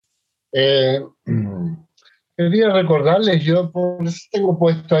Eh, Quería recordarles, yo por eso tengo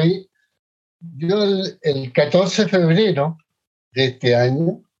puesto ahí, yo el 14 de febrero de este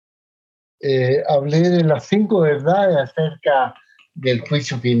año hablé de las 5 verdades acerca del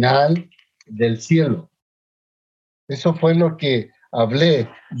juicio final del cielo. Eso fue lo que hablé.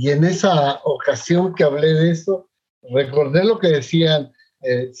 Y en esa ocasión que hablé de eso, recordé lo que decían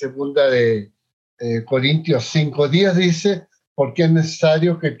segunda de Corintios 5:10, dice, porque es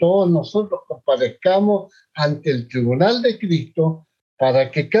necesario que todos nosotros comparezcamos ante el tribunal de Cristo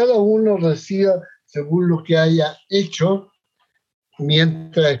para que cada uno reciba según lo que haya hecho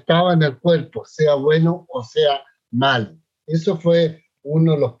mientras estaba en el cuerpo, sea bueno o sea malo. Eso fue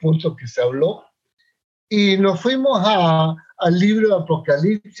uno de los puntos que se habló. Y nos fuimos al libro de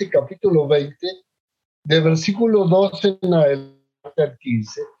Apocalipsis, capítulo 20, de versículo 12 en adelante al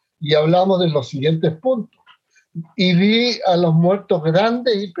 15, y hablamos de los siguientes puntos. Y vi a los muertos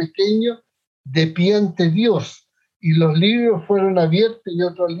grandes y pequeños de pie ante Dios, y los libros fueron abiertos, y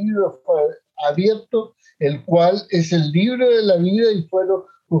otro libro fue abierto, el cual es el libro de la vida, y fueron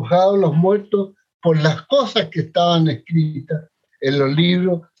juzgados los muertos por las cosas que estaban escritas en los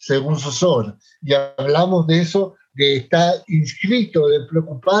libros según sus obras. Y hablamos de eso, de estar inscrito, de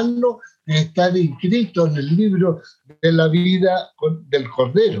preocuparnos, de estar inscrito en el libro de la vida del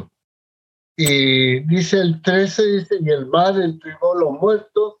Cordero. Y dice el 13, dice, y el mar entregó los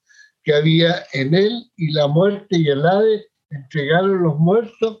muertos que había en él, y la muerte y el Hades entregaron los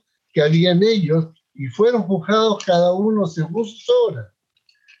muertos que había en ellos, y fueron juzgados cada uno según sus obras.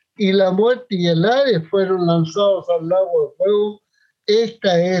 Y la muerte y el Hades fueron lanzados al lago de fuego.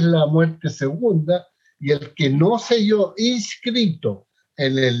 Esta es la muerte segunda, y el que no se halló inscrito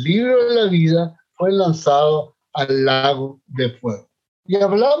en el libro de la vida fue lanzado al lago de fuego. Y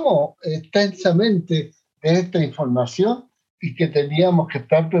hablamos extensamente de esta información y que teníamos que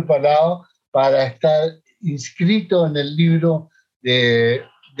estar preparados para estar inscritos en el libro de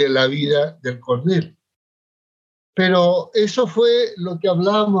la vida del Cordero. Pero eso fue lo que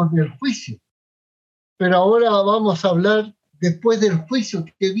hablábamos del juicio. Pero ahora vamos a hablar después del juicio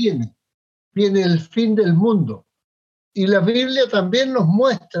que viene. Viene el fin del mundo. Y la Biblia también nos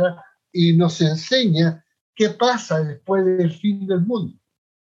muestra y nos enseña qué pasa después del fin del mundo.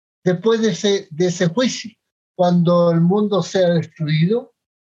 Después de ese juicio, cuando el mundo sea destruido,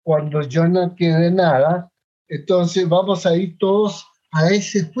 cuando ya no quede nada, entonces vamos a ir todos a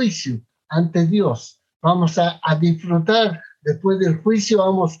ese juicio ante Dios. Vamos a disfrutar, después del juicio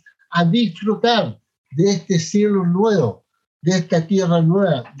vamos a disfrutar de este cielo nuevo, de esta tierra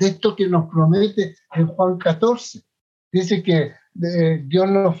nueva, de esto que nos promete en Juan 14. Dice que Dios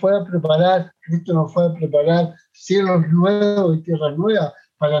nos fue a preparar, Cristo nos fue a preparar cielos nuevos y tierra nueva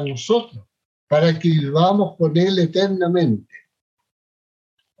para nosotros, para que vivamos con Él eternamente.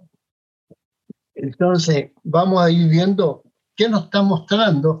 Entonces, vamos a ir viendo qué nos está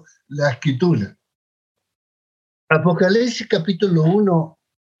mostrando la Escritura. Apocalipsis capítulo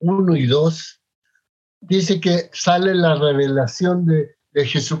 1 y 2, dice que sale la revelación de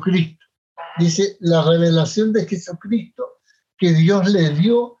Jesucristo. Dice, la revelación de Jesucristo que Dios le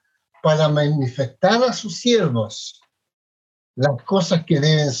dio para manifestar a sus siervos las cosas que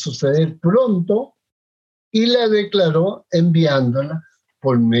deben suceder pronto, y la declaró enviándola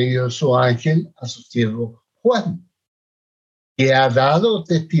por medio de su ángel a su siervo Juan, que ha dado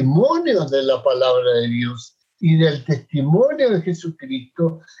testimonio de la palabra de Dios y del testimonio de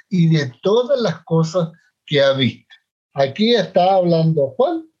Jesucristo y de todas las cosas que ha visto. Aquí está hablando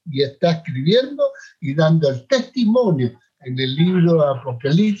Juan y está escribiendo y dando el testimonio en el libro de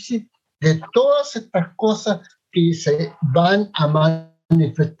Apocalipsis de todas estas cosas que se van a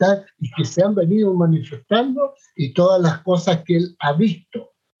manifestar y que se han venido manifestando, y todas las cosas que él ha visto.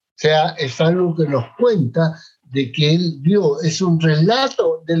 O sea, es algo que nos cuenta de que él vio, es un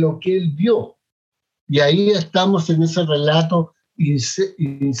relato de lo que él vio. Y ahí estamos en ese relato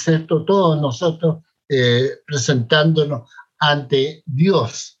inserto todos nosotros presentándonos ante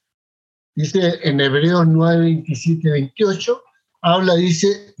Dios. Dice en Hebreos 9, 27, 28, habla,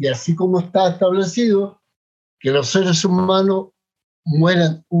 dice, y así como está establecido, que los seres humanos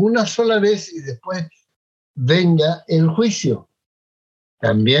mueran una sola vez y después venga el juicio.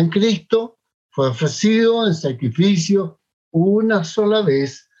 También Cristo fue ofrecido en sacrificio una sola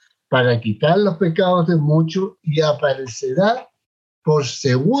vez para quitar los pecados de muchos, y aparecerá por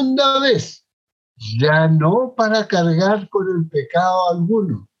segunda vez, ya no para cargar con el pecado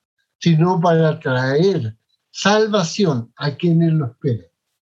alguno, sino para traer salvación a quienes lo esperan.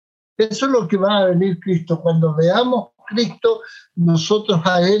 Eso es lo que va a venir Cristo. Cuando veamos a Cristo, nosotros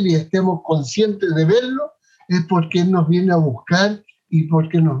a Él, y estemos conscientes de verlo, es porque Él nos viene a buscar y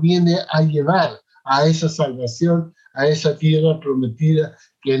porque nos viene a llevar a esa salvación, a esa tierra prometida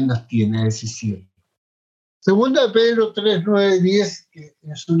que Él nos tiene, a ese cielo. Segunda de Pedro 3, 9, 10, que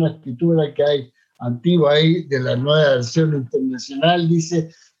es una escritura que hay antigua ahí de la nueva versión internacional,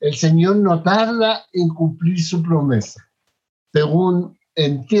 dice: el Señor no tarda en cumplir su promesa, según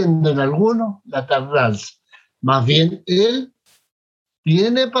entienden algunos, la tardanza. Más bien, Él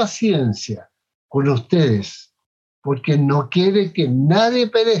tiene paciencia con ustedes, porque no quiere que nadie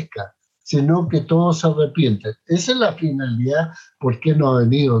perezca, sino que todos se arrepientan. Esa es la finalidad por qué no ha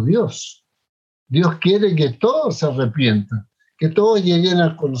venido Dios. Dios quiere que todos se arrepientan, que todos lleguen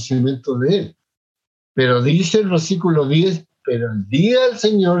al conocimiento de Él. Pero dice el versículo 10, pero el día del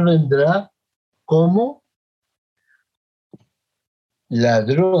Señor vendrá como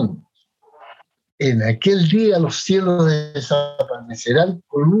ladrón. En aquel día los cielos desaparecerán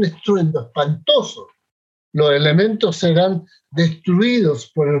con un estruendo espantoso. Los elementos serán destruidos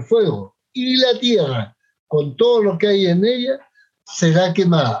por el fuego y la tierra, con todo lo que hay en ella, será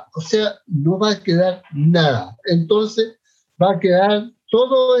quemada. O sea, no va a quedar nada. Entonces va a quedar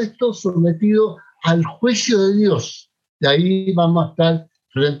todo esto sometido al juicio de Dios. De ahí vamos a estar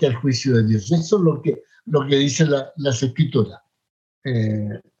frente al juicio de Dios. Eso es lo que dice las escrituras.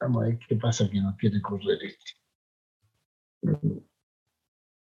 Vamos a ver qué pasa que no quiere correr este.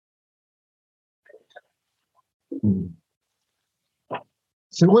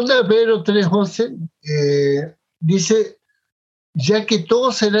 Segunda de Pedro 3:11 dice: ya que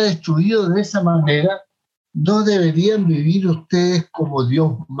todo será destruido de esa manera, ¿no deberían vivir ustedes como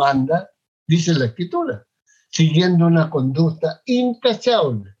Dios manda? Dice la Escritura, siguiendo una conducta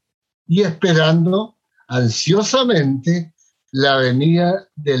intachable y esperando ansiosamente la venida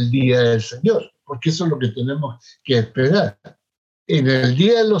del día del Señor, porque eso es lo que tenemos que esperar. En el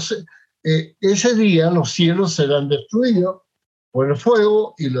día ese día los cielos serán destruidos por el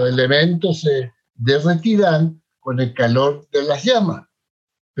fuego y los elementos se derretirán con el calor de las llamas.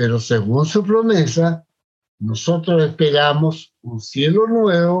 Pero según su promesa, nosotros esperamos un cielo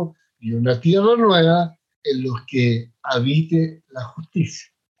nuevo y una tierra nueva en los que habite la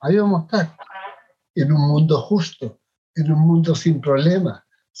justicia. Ahí vamos a estar, en un mundo justo, en un mundo sin problemas,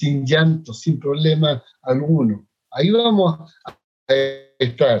 sin llanto, sin problema alguno. Ahí vamos a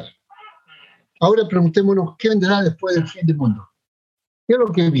estar. Ahora preguntémonos, ¿qué vendrá después del fin del mundo? ¿Qué es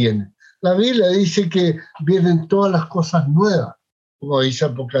lo que viene? La Biblia dice que vienen todas las cosas nuevas, como dice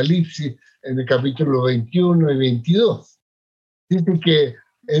Apocalipsis en el capítulo 21 y 22. Dice que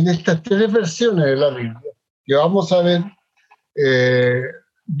en estas tres versiones de la Biblia que vamos a ver,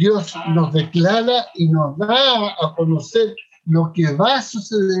 Dios nos declara y nos da a conocer lo que va a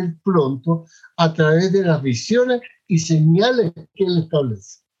suceder pronto a través de las visiones y señales que Él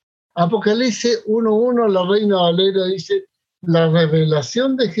establece. Apocalipsis 1:1, la Reina Valera dice: la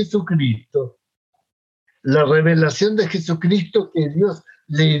revelación de Jesucristo, la revelación de Jesucristo que Dios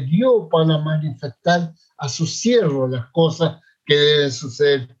le dio para manifestar a sus siervos las cosas que deben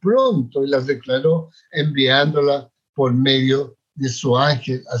suceder pronto, y las declaró enviándolas por medio de su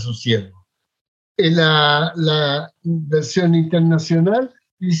ángel a su siervo. En la versión internacional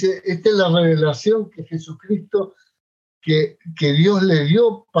dice: esta es la revelación que Jesucristo, que Dios le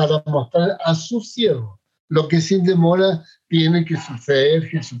dio para mostrar a su siervo lo que sin demora tiene que suceder.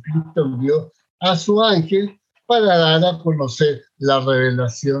 Jesucristo envió a su ángel para dar a conocer la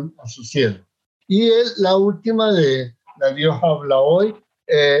revelación a su siervo. Y él, la última de la Dios habla hoy,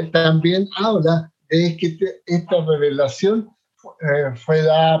 también habla de que esta revelación fue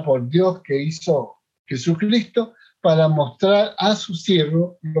dada por Dios, que hizo Jesucristo para mostrar a su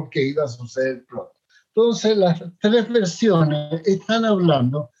siervo lo que iba a suceder pronto. Entonces, las tres versiones están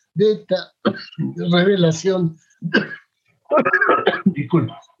hablando de esta revelación,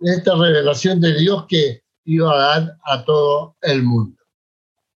 disculpa, de esta revelación de Dios que iba a dar a todo el mundo.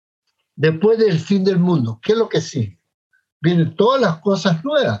 Después del fin del mundo, ¿qué es lo que sigue? Vienen todas las cosas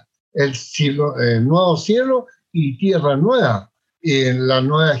nuevas, el nuevo cielo y tierra nueva, en la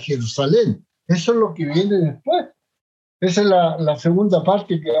nueva Jerusalén. Eso es lo que viene después. Esa es la segunda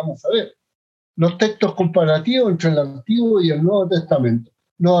parte que vamos a ver. Los textos comparativos entre el Antiguo y el Nuevo Testamento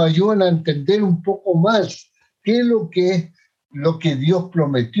nos ayudan a entender un poco más qué es lo que Dios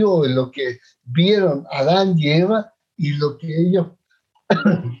prometió, lo que vieron Adán y Eva y lo que ellos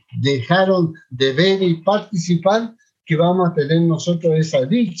dejaron de ver y participar, que vamos a tener nosotros esa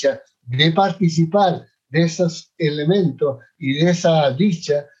dicha de participar de esos elementos y de esa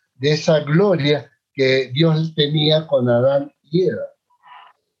dicha, de esa gloria que Dios tenía con Adán y Eva.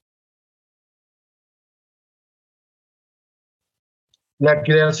 La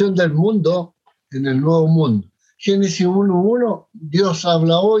creación del mundo en el nuevo mundo. Génesis 1:1, Dios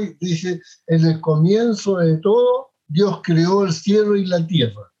habla hoy, dice, en el comienzo de todo, Dios creó el cielo y la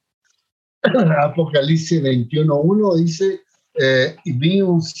tierra. Apocalipsis 21:1 dice, y vi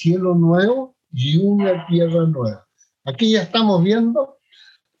un cielo nuevo y una tierra nueva. Aquí ya estamos viendo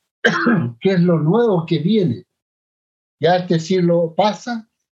qué es lo nuevo que viene. Ya este cielo pasa,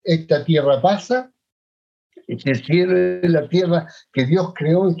 esta tierra pasa, este cielo y la tierra que Dios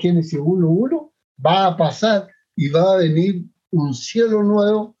creó en Génesis 1:1 va a pasar y va a venir un cielo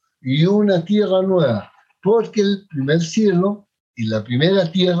nuevo y una tierra nueva, porque el primer cielo y la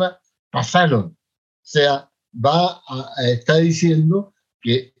primera tierra pasaron. O sea, está diciendo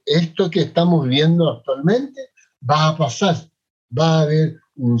que esto que estamos viendo actualmente va a pasar. Va a haber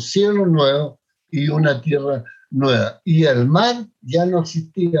un cielo nuevo y una tierra nueva. Y el mar ya no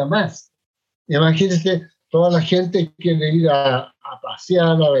existirá más. Imagínense, toda la gente quiere ir a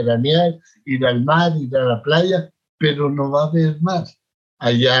pasear, a veranear, ir al mar, ir a la playa, pero no va a haber mar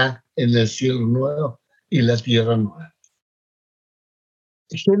allá en el cielo nuevo y la tierra nueva.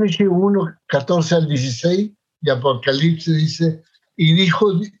 Génesis 1:14-16 y Apocalipsis dice, y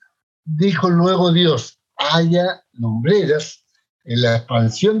dijo luego Dios, haya lumbreras en la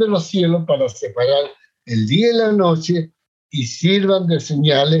expansión de los cielos para separar el día y la noche y sirvan de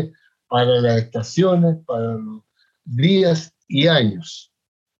señales para las estaciones, para los días y años.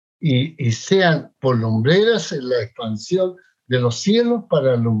 Y sean por lumbreras en la expansión de los cielos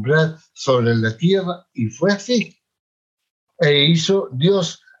para alumbrar sobre la tierra. Y fue así. E hizo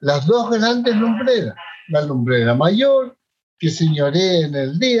Dios las dos grandes lumbreras, la lumbrera mayor, que señoree en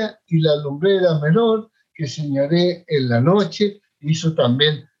el día, y la lumbrera menor, que señoree en la noche. Hizo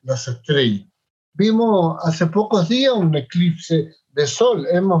también las estrellas. Vimos hace pocos días un eclipse de sol,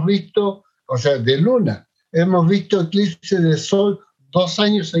 hemos visto, o sea, de luna, hemos visto eclipse de sol 2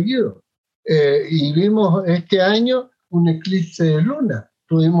 años seguidos. Y vimos este año un eclipse de luna.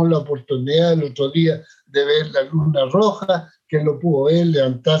 Tuvimos la oportunidad el otro día de ver la luna roja, que lo pudo ver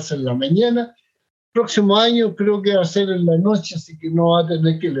levantarse en la mañana. Próximo año creo que va a ser en la noche, así que no va a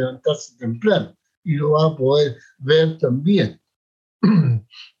tener que levantarse temprano y lo va a poder ver también.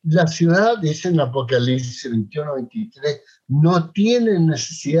 La ciudad, dice en Apocalipsis 21:23, no tiene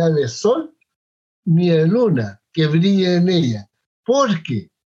necesidad de sol ni de luna que brille en ella, porque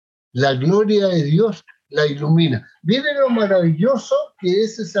la gloria de Dios la ilumina. Miren lo maravilloso que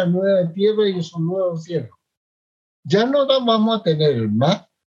es esa nueva tierra y esos nuevos cielos. Ya no vamos a tener el mar,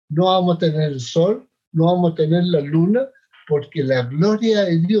 no vamos a tener el sol, no vamos a tener la luna, porque la gloria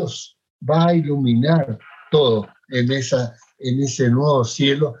de Dios va a iluminar todo en ese nuevo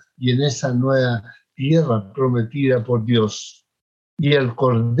cielo y en esa nueva tierra prometida por Dios. Y el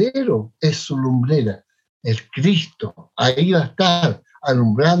Cordero es su lumbrera, el Cristo, ahí va a estar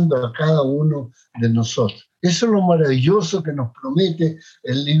alumbrando a cada uno de nosotros. Eso es lo maravilloso que nos promete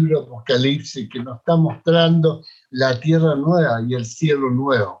el libro Apocalipsis, que nos está mostrando la tierra nueva y el cielo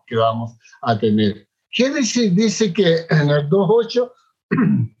nuevo que vamos a tener. Génesis dice que en el 2:8,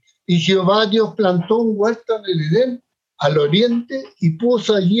 y Jehová Dios plantó un huerto en el Edén al oriente y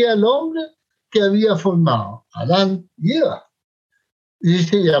puso allí al hombre que había formado, Adán y Eva.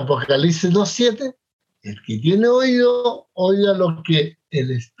 Dice Apocalipsis 2:7, el que tiene oído, oiga lo que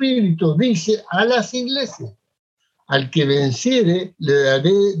el Espíritu dice a las iglesias. Al que venciere, le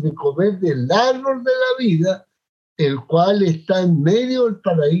daré de comer del árbol de la vida, el cual está en medio del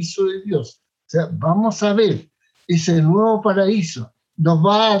paraíso de Dios. O sea, vamos a ver ese nuevo paraíso. Nos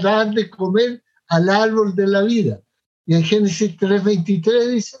va a dar de comer al árbol de la vida. Y en Génesis 3:23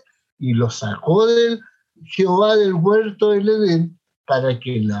 dice, y lo sacó Jehová del huerto del Edén para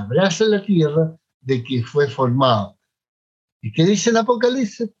que labrase la tierra de que fue formado. ¿Y qué dice el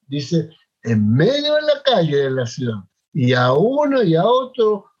Apocalipsis? Dice, en medio de la calle de la ciudad, y a uno y a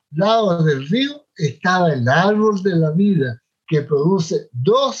otro lado del río, estaba el árbol de la vida, que produce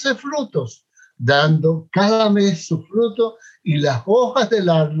 12 frutos, dando cada mes su fruto, y las hojas del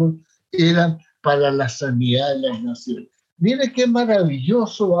árbol eran para la sanidad de las naciones. Mire qué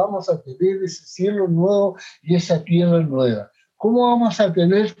maravilloso vamos a tener ese cielo nuevo y esa tierra nueva. ¿Cómo vamos a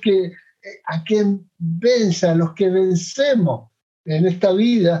tener a quien venza, a los que vencemos en esta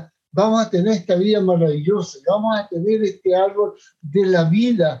vida, vamos a tener esta vida maravillosa, vamos a tener este árbol de la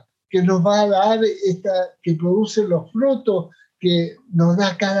vida que nos va a dar, que produce los frutos que nos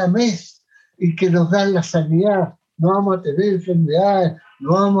da cada mes y que nos da la sanidad? No vamos a tener enfermedades,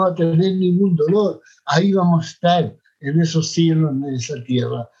 no vamos a tener ningún dolor. Ahí vamos a estar en esos cielos, en esa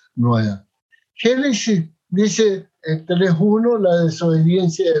tierra nueva. Génesis dice en 3:1 la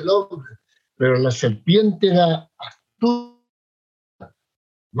desobediencia del hombre, pero la serpiente era astuta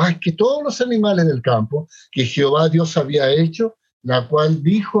más que todos los animales del campo que Jehová Dios había hecho, la cual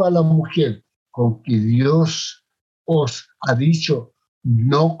dijo a la mujer, con que Dios os ha dicho,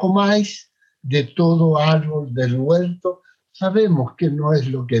 no comáis de todo árbol del huerto. Sabemos que no es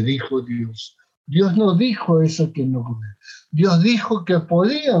lo que dijo Dios. Dios no dijo eso que no comer. Dios dijo que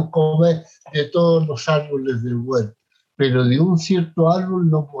podían comer de todos los árboles del huerto, pero de un cierto árbol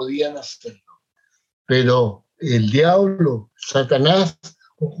no podían hacerlo. Pero el diablo, Satanás,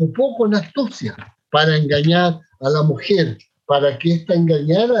 ocupó con astucia para engañar a la mujer, para que ésta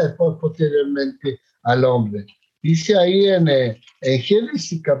engañara después posteriormente al hombre. Dice ahí en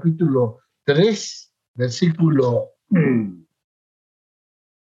Génesis capítulo 3, versículo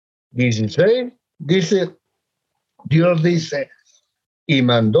 16, Dios dice, y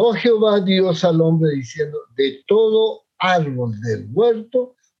mandó Jehová Dios al hombre diciendo, de todo árbol del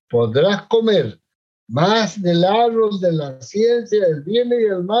huerto podrás comer, mas del árbol de la ciencia del bien y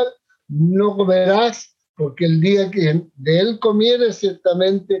del mal no comerás, porque el día que de él comieres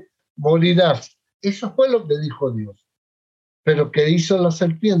ciertamente morirás. Eso fue lo que dijo Dios. Pero ¿qué hizo la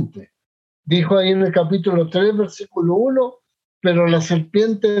serpiente? Dijo ahí en el capítulo 3, versículo 1, pero la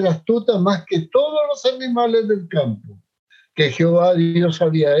serpiente era astuta más que todos los animales del campo que Jehová Dios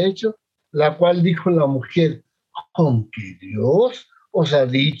había hecho, la cual dijo la mujer, con que Dios os ha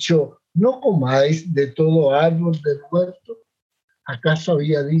dicho, no comáis de todo árbol del huerto. ¿Acaso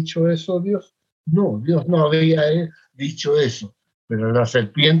había dicho eso Dios? No, Dios no había dicho eso, pero la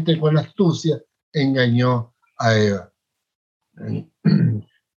serpiente con astucia engañó a Eva.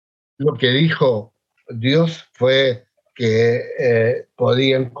 Lo que dijo Dios fue que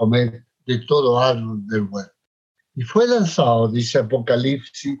podían comer de todo árbol del huerto. Y fue lanzado, dice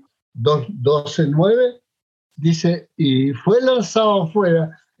Apocalipsis 12:9, dice, y fue lanzado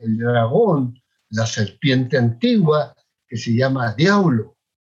afuera el dragón, la serpiente antigua, que se llama Diablo,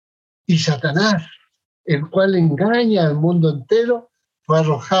 y Satanás, el cual engaña al mundo entero, fue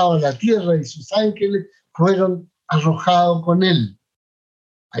arrojado a la tierra y sus ángeles fueron arrojados con él.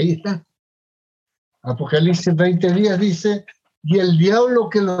 Ahí está. Apocalipsis 20:10 dice, y el diablo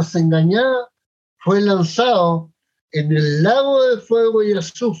que los engañaba fue lanzado en el lago de fuego y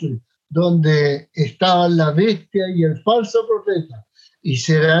azufre, donde estaban la bestia y el falso profeta, y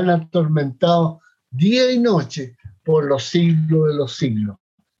serán atormentados día y noche por los siglos de los siglos.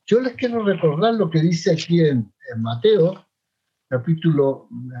 Yo les quiero recordar lo que dice aquí en Mateo, capítulo,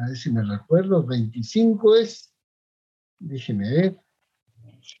 a ver si me recuerdo, 25 es, déjeme ver,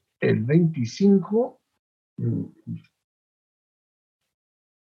 el 25,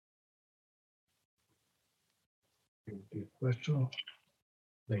 24,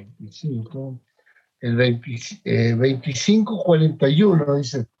 25, el 25, 41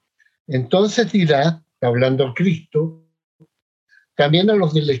 dice, entonces dirá, hablando Cristo, también a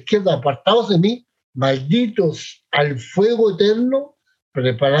los de la izquierda, apartados de mí, malditos al fuego eterno,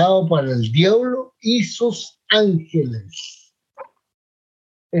 preparado para el diablo y sus ángeles.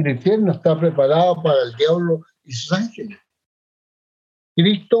 El infierno está preparado para el diablo y sus ángeles.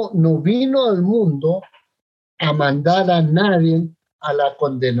 Cristo no vino al mundo a mandar a nadie a la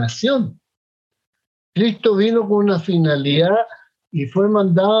condenación. Cristo vino con una finalidad y fue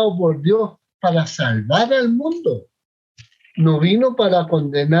mandado por Dios para salvar al mundo. No vino para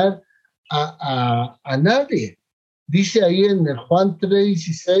condenar a nadie. Dice ahí en el Juan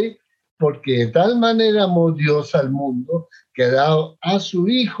 3:16, porque de tal manera amó Dios al mundo que ha dado a su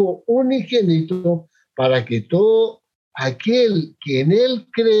Hijo unigénito para que todo aquel que en él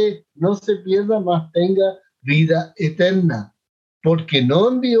cree no se pierda, mas tenga vida eterna. Porque no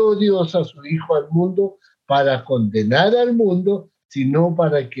envió Dios a su Hijo al mundo para condenar al mundo, sino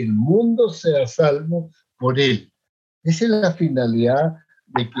para que el mundo sea salvo por él. Esa es la finalidad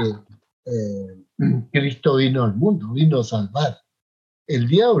de que Cristo vino al mundo, vino a salvar. El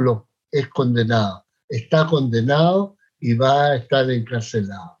diablo es condenado, está condenado y va a estar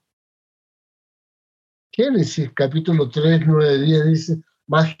encarcelado. Génesis capítulo 3, 9, 10 dice,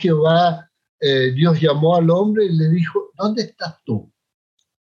 mas Jehová, Dios llamó al hombre y le dijo, ¿dónde estás tú?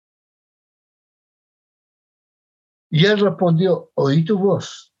 Y él respondió, oí tu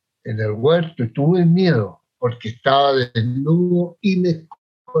voz en el huerto y tuve miedo porque estaba desnudo y me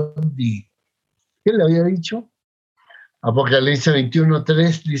escondí. ¿Qué le había dicho? Apocalipsis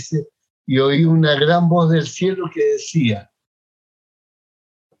 21:3 dice, y oí una gran voz del cielo que decía,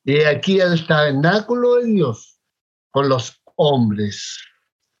 he aquí el tabernáculo de Dios con los hombres,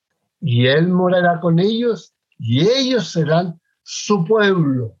 y él morará con ellos, y ellos serán su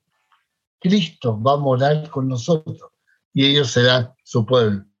pueblo. Cristo va a morar con nosotros, y ellos serán su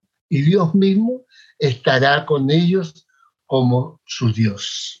pueblo. Y Dios mismo estará con ellos como su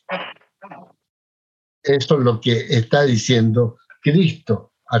Dios. Eso es lo que está diciendo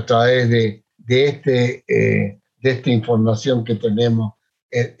Cristo a través de esta información que tenemos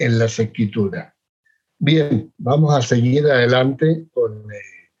en las Escrituras. Bien, vamos a seguir adelante con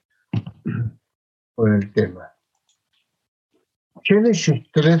el tema. Génesis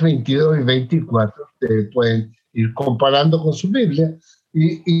 3, 22 y 24, ustedes pueden ir comparando con su Biblia,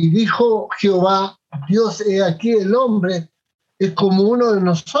 y dijo Jehová, Dios, he aquí el hombre es como uno de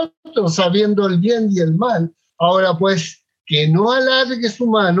nosotros, sabiendo el bien y el mal. Ahora pues, que no alargue su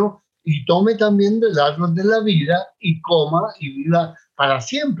mano y tome también del árbol de la vida y coma y viva para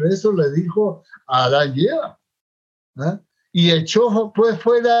siempre. Eso le dijo a Adán y Eva. Y echó pues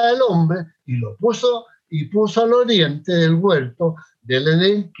fuera al hombre y lo puso al oriente del huerto del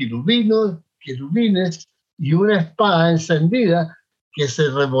Edén querubines y una espada encendida que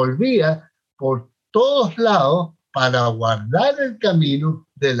se revolvía por todos lados para guardar el camino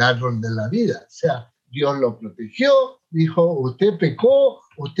del árbol de la vida. O sea, Dios lo protegió, dijo, usted pecó,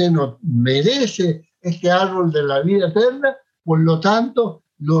 usted no merece este árbol de la vida eterna, por lo tanto,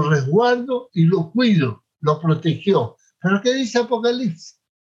 lo resguardo y lo cuido, lo protegió. ¿Pero qué dice Apocalipsis?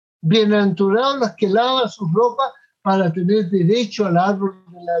 Bienaventurados los que lavan sus ropas para tener derecho al árbol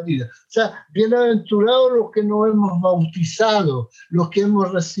de la vida. O sea, bienaventurados los que nos hemos bautizado, los que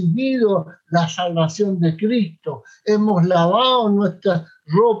hemos recibido la salvación de Cristo, hemos lavado nuestra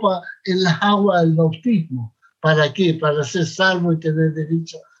ropa en las aguas del bautismo. ¿Para qué? Para ser salvos y tener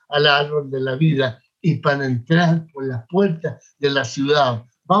derecho al árbol de la vida y para entrar por las puertas de la ciudad.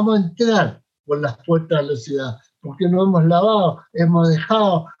 Vamos a entrar por las puertas de la ciudad porque no hemos lavado, hemos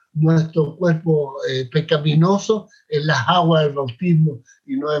dejado nuestro cuerpo pecaminoso en las aguas del bautismo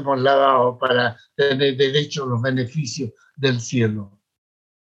y no hemos lavado para tener derecho a los beneficios del cielo.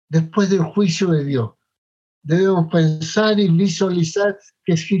 Después del juicio de Dios, debemos pensar y visualizar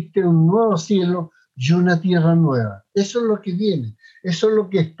que existe un nuevo cielo y una tierra nueva. Eso es lo que viene, eso es lo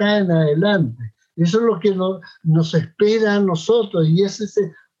que está en adelante, eso es lo que nos espera a nosotros y ese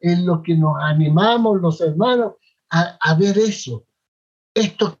es lo que nos animamos los hermanos a ver eso.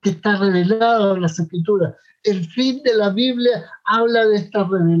 Esto que está revelado en las Escrituras. El fin de la Biblia habla de esta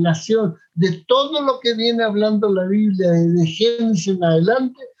revelación, de todo lo que viene hablando la Biblia, desde Génesis en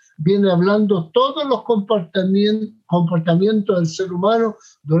adelante, viene hablando todos los comportamientos del ser humano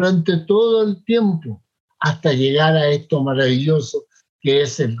durante todo el tiempo, hasta llegar a esto maravilloso que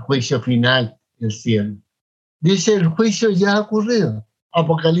es el juicio final, el cielo. Dice, el juicio ya ha ocurrido.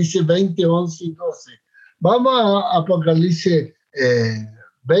 Apocalipsis 20, 11 y 12. Vamos a Apocalipsis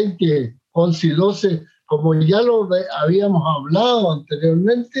 20, 11 y 12, como ya lo habíamos hablado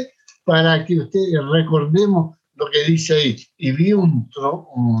anteriormente, para que ustedes recordemos lo que dice ahí. Y vi un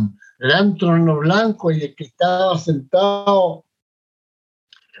gran trono blanco y el que estaba sentado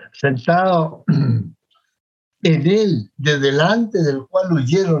en él, de delante del cual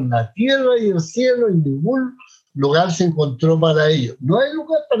huyeron la tierra y el cielo, y ningún lugar se encontró para ellos. No hay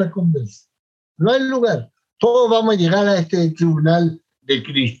lugar para esconderse, no hay lugar. Todos vamos a llegar a este tribunal de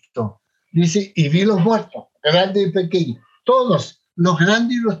Cristo. Dice, y vi los muertos, grandes y pequeños, todos, los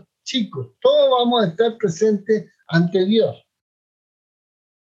grandes y los chicos, todos vamos a estar presentes ante Dios.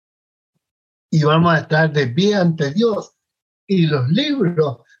 Y vamos a estar de pie ante Dios. Y los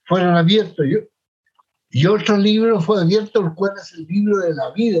libros fueron abiertos. Y otro libro fue abierto, el cual es el libro de la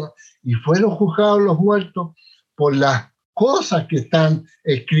vida, y fueron juzgados los muertos por las cosas que están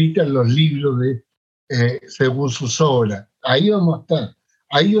escritas en los libros según sus obras. Ahí vamos a estar.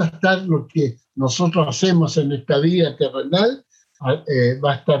 Ahí va a estar lo que nosotros hacemos en esta vida terrenal,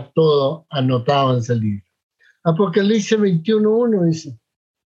 va a estar todo anotado en ese libro. Apocalipsis 21:1 dice,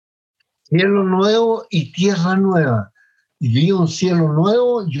 cielo nuevo y tierra nueva. Y vi un cielo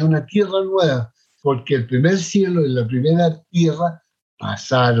nuevo y una tierra nueva, porque el primer cielo y la primera tierra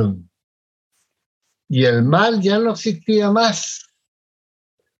pasaron. Y el mal ya no existía más.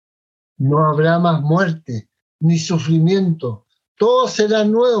 No habrá más muerte, ni sufrimiento. Todo será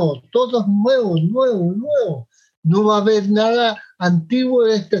nuevo, todo es nuevo, nuevo, nuevo. No va a haber nada antiguo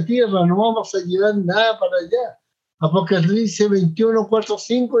de esta tierra, no vamos a llevar nada para allá. Apocalipsis 21, 4,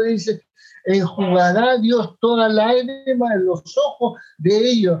 5 dice, enjugará Dios toda lágrima en los ojos de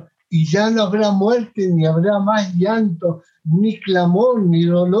ellos, y ya no habrá muerte, ni habrá más llanto, ni clamor, ni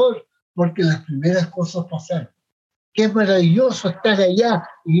dolor, porque las primeras cosas pasaron. Qué maravilloso estar allá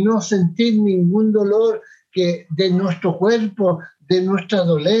y no sentir ningún dolor de nuestro cuerpo, de nuestra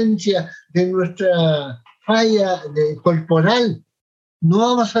dolencia, de nuestra falla corporal. No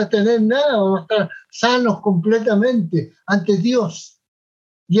vamos a tener nada, vamos a estar sanos completamente ante Dios.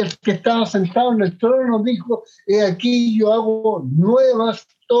 Y el que estaba sentado en el trono dijo: he aquí yo hago nuevas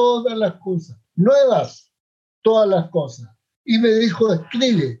todas las cosas, nuevas todas las cosas. Y me dijo: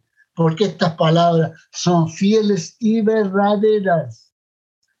 escribe, porque estas palabras son fieles y verdaderas.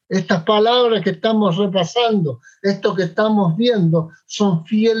 Estas palabras que estamos repasando, esto que estamos viendo, son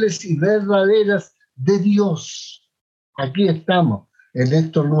fieles y verdaderas de Dios. Aquí estamos, en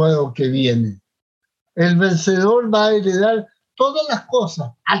esto nuevo que viene. El vencedor va a heredar todas las cosas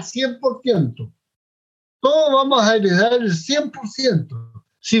al 100%. Todos vamos a heredar el 100%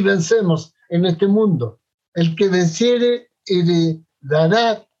 si vencemos en este mundo. El que venciere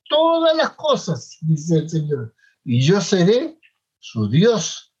heredará todas las cosas, dice el Señor. Y yo seré su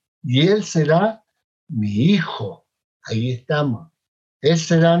Dios y él será mi hijo. Ahí estamos. Él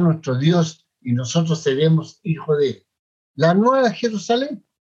será nuestro Dios y nosotros seremos hijos de él. La nueva Jerusalén.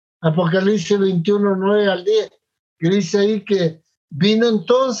 Apocalipsis 21, 9 al 10, que dice ahí que vino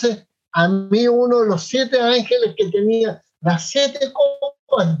entonces a mí uno de los 7 ángeles que tenía las 7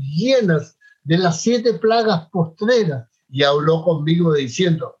 copas llenas de las 7 plagas postreras y habló conmigo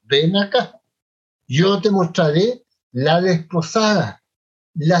diciendo: ven acá, yo te mostraré la desposada,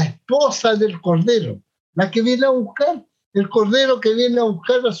 la esposa del Cordero, la que viene a buscar, el Cordero que viene a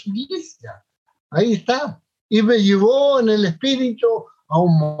buscar a su iglesia. Ahí está. Y me llevó en el espíritu a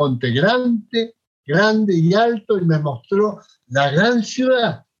un monte grande, grande y alto, y me mostró la gran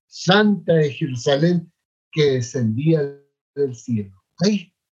ciudad santa de Jerusalén que descendía del cielo.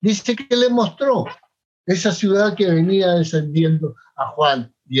 Ahí dice que le mostró esa ciudad que venía descendiendo a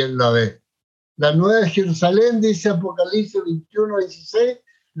Juan y él la ve. La nueva Jerusalén, dice Apocalipsis 21, 16,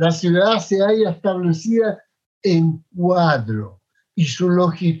 la ciudad se halla establecida en cuadro y su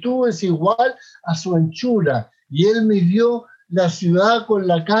longitud es igual a su anchura. Y él midió la ciudad con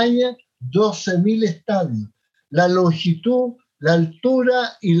la caña 12.000 estadios. La longitud, la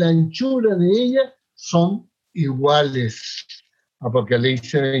altura y la anchura de ella son iguales.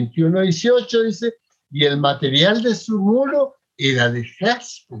 Apocalipsis 21, 18 dice: y el material de su muro era de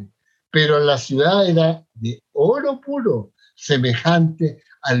jaspe, pero la ciudad era de oro puro, semejante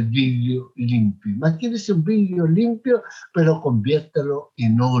al vidrio limpio. Imagínese un vidrio limpio, pero conviértelo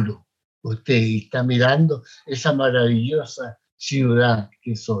en oro. Usted está mirando esa maravillosa ciudad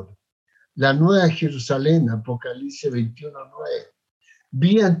que es oro. La nueva Jerusalén, Apocalipsis 21, 9.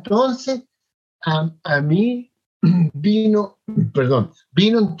 Vi entonces vino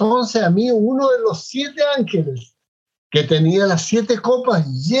entonces a mí uno de los 7 ángeles que tenía las 7 copas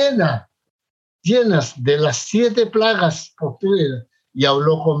llenas de las 7 plagas postreras, y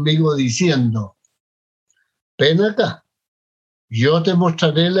habló conmigo diciendo: ven acá, yo te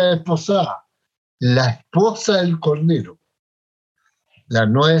mostraré la esposa del Cordero, la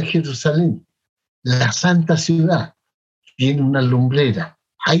nueva Jerusalén, la santa ciudad. Tiene una lumbrera.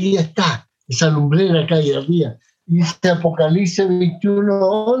 Ahí está, esa lumbrera que hay arriba. Dice Apocalipsis 21,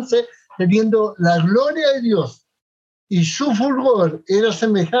 11, teniendo la gloria de Dios, y su fulgor era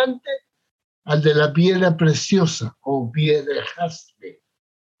semejante al de la piedra preciosa, o piedra jaspe,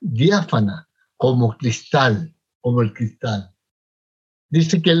 diáfana, como el cristal.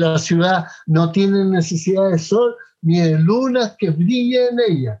 Dice que la ciudad no tiene necesidad de sol ni de luna que brille en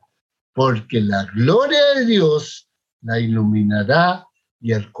ella, porque la gloria de Dios la iluminará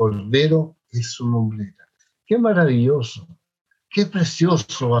y el Cordero es su lumbrera. Qué maravilloso, qué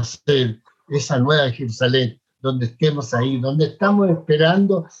precioso va a ser esa nueva Jerusalén, donde estemos ahí, donde estamos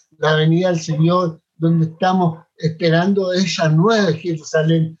esperando la venida del Señor, donde estamos esperando esa nueva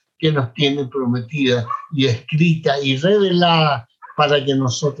Jerusalén que nos tiene prometida y escrita y revelada para que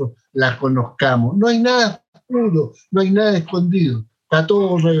nosotros la conozcamos. No hay nada oscuro, no hay nada escondido, está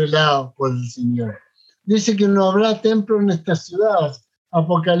todo revelado por el Señor. Dice que no habrá templo en estas ciudades,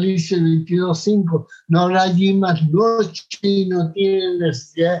 Apocalipsis 22, 5, no habrá allí más noche y no tienen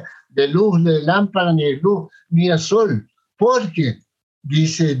necesidad de luz, de lámpara, ni de luz, ni de sol, porque,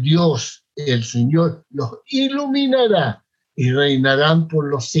 dice Dios, el Señor los iluminará y reinarán por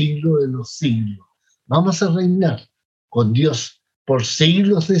los siglos de los siglos. Vamos a reinar con Dios por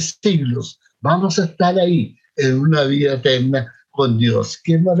siglos de siglos. Vamos a estar ahí en una vida eterna con Dios.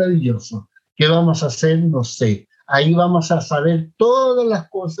 Qué maravilloso. ¿Qué vamos a hacer? No sé. Ahí vamos a saber todas las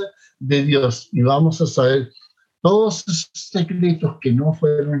cosas de Dios y vamos a saber todos esos secretos que no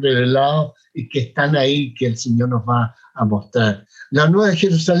fueron revelados y que están ahí, que el Señor nos va a mostrar. La Nueva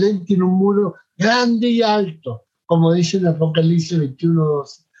Jerusalén tiene un muro grande y alto, como dice en Apocalipsis 21,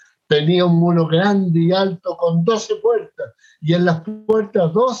 12. Tenía un muro grande y alto con 12 puertas, y en las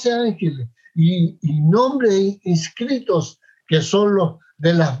puertas 12 ángeles, y nombres inscritos que son los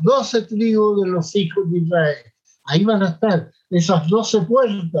de las 12 tribus de los hijos de Israel. ahí van a estar esas 12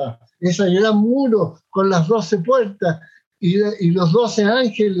 puertas, ese gran muro con las 12 puertas y los 12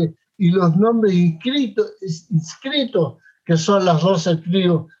 ángeles y los nombres inscritos, que son las 12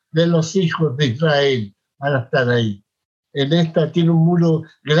 tribus de los hijos de Israel, van a estar ahí. En esta tiene un muro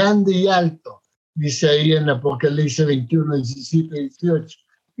grande y alto, dice ahí en Apocalipsis 21, 17, 18.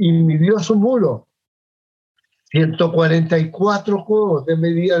 Y midió su muro, 144 codos de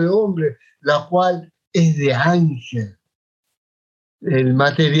medida de hombre, la cual es de ángel. El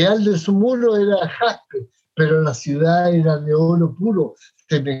material de su muro era jaspe, pero la ciudad era de oro puro,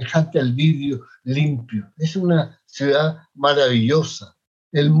 semejante al vidrio limpio. Es una ciudad maravillosa.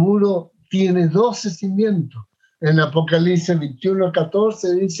 El muro tiene 12 cimientos. En Apocalipsis 21,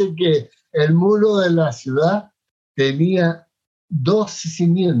 14 dice que el muro de la ciudad tenía 12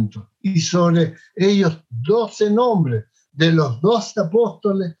 cimientos y sobre ellos 12 nombres de los 12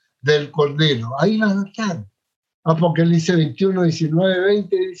 apóstoles del Cordero. Ahí van a estar. Apocalipsis 21, 19,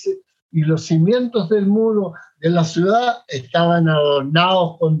 20 dice, y los cimientos del muro de la ciudad estaban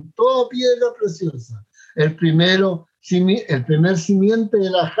adornados con toda piedra preciosa. El primer simiente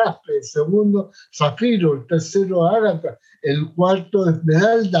era jaspe, el segundo zafiro, el tercero ágata, el cuarto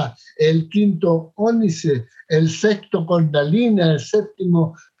esmeralda, el quinto ónice, el sexto cornalina, el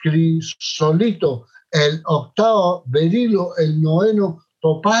séptimo crisolito, el octavo berilo, el noveno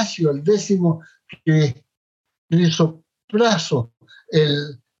topacio, el décimo crisopraso,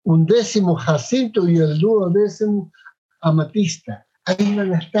 el undécimo jacinto y el duodécimo amatista. Ahí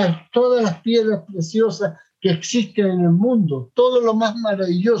van a estar todas las piedras preciosas que existen en el mundo, todo lo más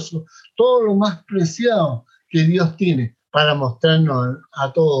maravilloso, todo lo más preciado que Dios tiene para mostrarnos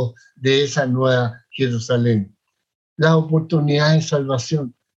a todos de esa nueva Jerusalén. La oportunidad de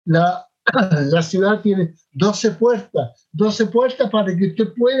salvación. La ciudad tiene 12 puertas para que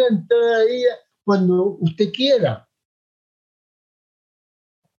usted pueda entrar a ella cuando usted quiera.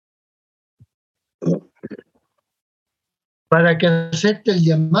 Para que acepte el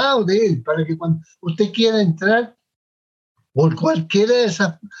llamado de Él, para que cuando usted quiera entrar por cualquiera de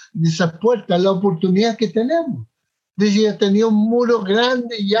esas puertas, la oportunidad que tenemos. Decía, tenía un muro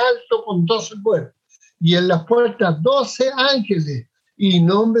grande y alto con 12 puertas, y en las puertas 12 ángeles y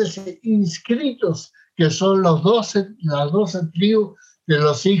nombres inscritos, que son las 12 tribus de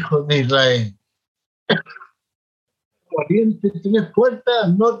los hijos de Israel. Oriente 3 puertas,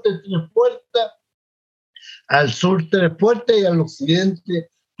 al norte 3 puertas, al sur 3 puertas y al occidente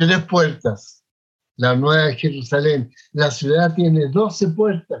 3 puertas. La nueva Jerusalén. La ciudad tiene 12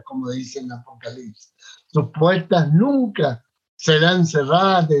 puertas, como dice en Apocalipsis. Sus puertas nunca serán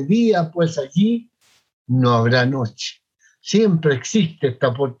cerradas de día, pues allí no habrá noche. Siempre existe esta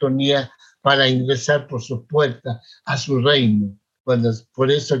oportunidad para ingresar por sus puertas a su reino.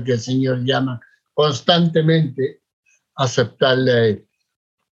 Por eso que el Señor llama constantemente a aceptarle a Él.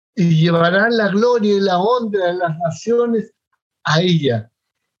 Y llevarán la gloria y la honra de las naciones a ella,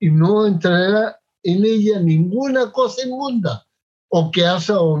 y no entrará en ella ninguna cosa inmunda o que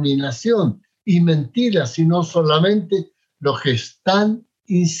hace abominación y mentira, sino solamente los que están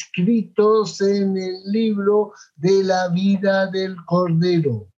inscritos en el libro de la vida del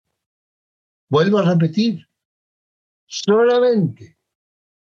Cordero. Vuelvo a repetir, solamente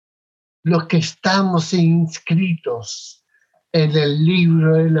los que estamos inscritos en el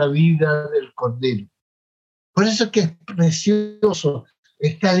libro de la vida del Cordero. Por eso que es precioso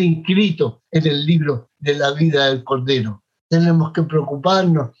estar inscrito en el libro de la vida del Cordero. Tenemos que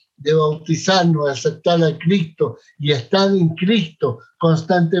preocuparnos de bautizarnos, de aceptar a Cristo y estar en Cristo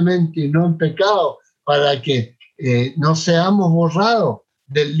constantemente y no en pecado, para que no seamos borrados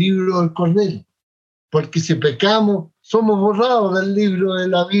del libro del Cordero. Porque si pecamos, somos borrados del libro de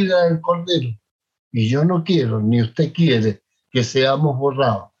la vida del Cordero. Y yo no quiero, ni usted quiere, que seamos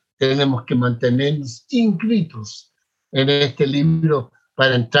borrados. Tenemos que mantenernos inscritos en este libro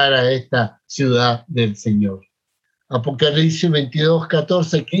para entrar a esta ciudad del Señor. Apocalipsis 22,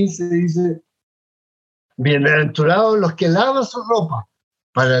 14, 15 dice, bienaventurados los que lavan su ropa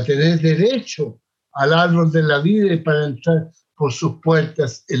para tener derecho al árbol de la vida y para entrar por sus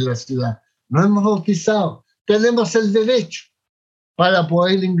puertas en la ciudad. No hemos bautizado, tenemos el derecho para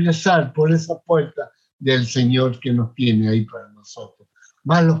poder ingresar por esa puerta del Señor que nos tiene ahí para nosotros.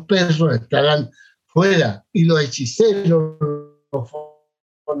 Más los perros estarán fuera y los hechiceros, los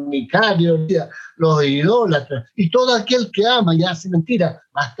fornicarios, los idólatras y todo aquel que ama y hace mentira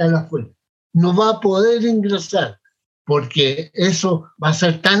va a estar afuera. No va a poder ingresar porque eso va a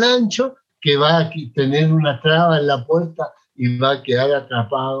ser tan ancho que va a tener una traba en la puerta y va a quedar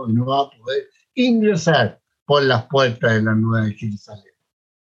atrapado y no va a poder ingresar por las puertas de la nueva Jerusalén.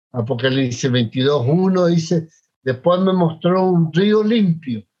 Apocalipsis 22, 1 dice, Después me mostró un río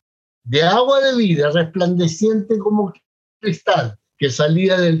limpio, de agua de vida, resplandeciente como cristal, que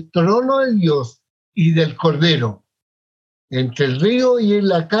salía del trono de Dios y del Cordero. Entre el río y en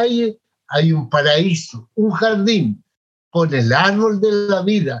la calle hay un paraíso, un jardín, con el árbol de la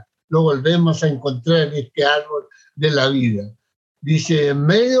vida. Lo volvemos a encontrar, este árbol de la vida. Dice, en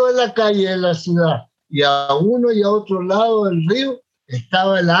medio de la calle de la ciudad y a uno y a otro lado del río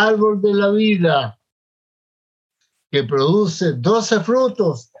estaba el árbol de la vida, que produce 12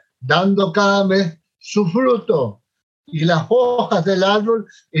 frutos, dando cada mes su fruto. Y las hojas del árbol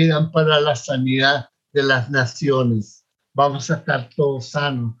eran para la sanidad de las naciones. Vamos a estar todos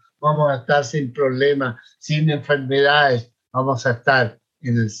sanos, vamos a estar sin problemas, sin enfermedades, vamos a estar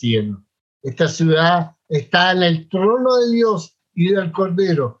en el cielo. Esta ciudad está en el trono de Dios y del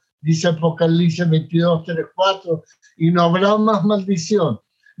Cordero, dice Apocalipsis 22, 3, 4, y no habrá más maldición.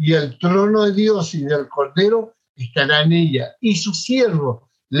 Y el trono de Dios y del Cordero estará en ella, y sus siervos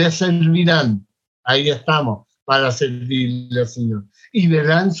le servirán. Ahí estamos, para servirle al Señor. Y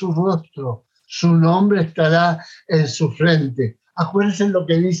verán su rostro, su nombre estará en su frente. Acuérdense lo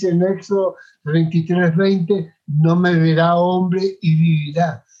que dice en Éxodo 23, 20, no me verá hombre y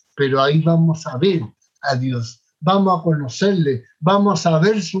vivirá. Pero ahí vamos a ver a Dios, vamos a conocerle, vamos a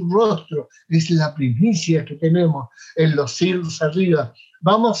ver su rostro. Es la primicia que tenemos en los cielos arriba.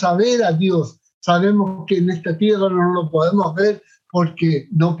 Vamos a ver a Dios. Sabemos que en esta tierra no lo podemos ver porque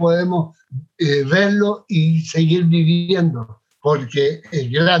no podemos verlo y seguir viviendo, porque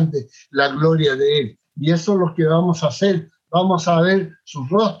es grande la gloria de Él. Y eso es lo que vamos a hacer. Vamos a ver su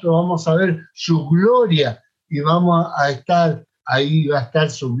rostro, vamos a ver su gloria y vamos a estar, ahí va a estar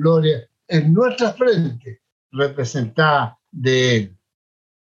su gloria en nuestra frente, representada de Él.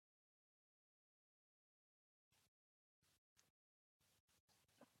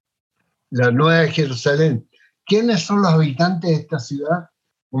 La Nueva Jerusalén. ¿Quiénes son los habitantes de esta ciudad?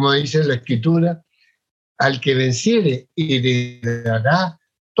 Como dice la Escritura, al que venciere heredará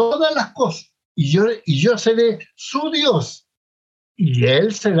todas las cosas, y yo seré su Dios, y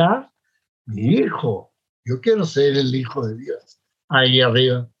él será mi hijo. Yo quiero ser el hijo de Dios, ahí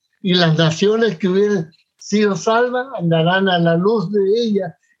arriba. Y las naciones que hubieran sido salvas andarán a la luz de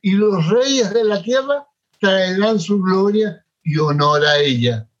ella, y los reyes de la tierra traerán su gloria y honor a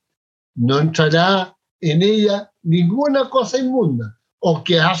ella. No entrará en ella ninguna cosa inmunda o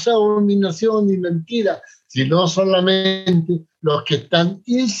que haga abominación ni mentira, sino solamente los que están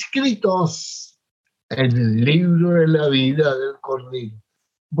inscritos en el libro de la vida del Cordero.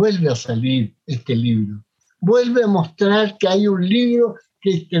 Vuelve a salir este libro. Vuelve a mostrar que hay un libro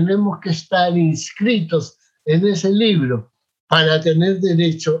que tenemos que estar inscritos en ese libro para tener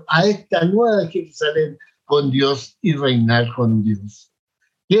derecho a esta nueva Jerusalén con Dios y reinar con Dios.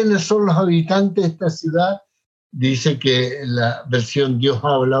 ¿Quiénes son los habitantes de esta ciudad? Dice que la versión Dios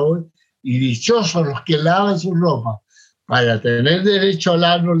habla hoy, y dichosos los que lavan su ropa para tener derecho al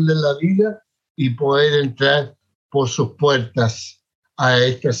árbol de la vida y poder entrar por sus puertas a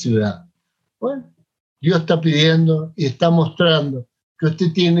esta ciudad. Bueno, Dios está pidiendo y está mostrando que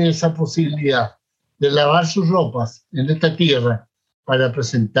usted tiene esa posibilidad de lavar sus ropas en esta tierra para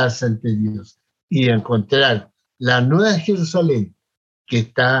presentarse ante Dios y encontrar la nueva Jerusalén, que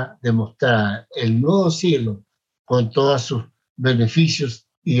está demostrada, el nuevo cielo con todos sus beneficios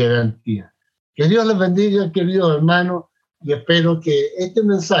y garantías. Que Dios les bendiga, queridos hermanos, y espero que este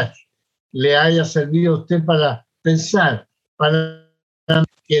mensaje le haya servido a usted para pensar, para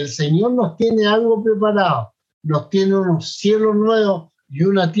que el Señor nos tiene algo preparado, nos tiene unos cielos nuevos y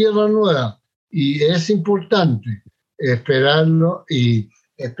una tierra nueva, y es importante esperarlo y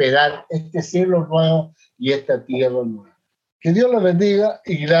esperar este cielo nuevo y esta tierra nueva. Que Dios los bendiga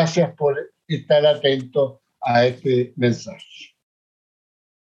y gracias por estar atentos a este mensaje.